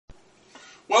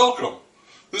Welcome.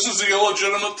 This is the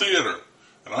Illegitimate Theater,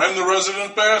 and I'm the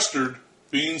resident bastard,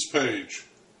 Beans Page.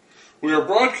 We are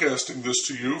broadcasting this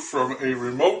to you from a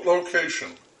remote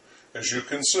location, as you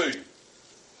can see.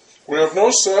 We have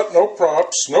no set, no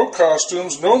props, no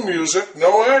costumes, no music,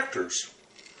 no actors.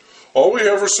 All we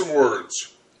have are some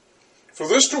words. For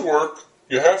this to work,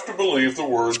 you have to believe the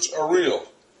words are real.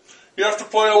 You have to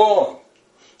play along.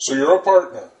 So you're a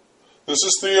partner. This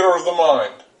is theater of the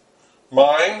mind.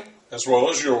 Mine as well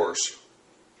as yours.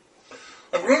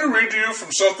 I'm going to read to you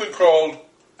from something called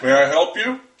May I Help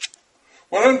You?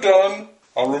 When I'm done,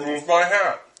 I'll remove my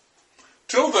hat.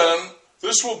 Till then,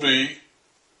 this will be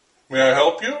May I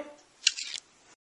Help You?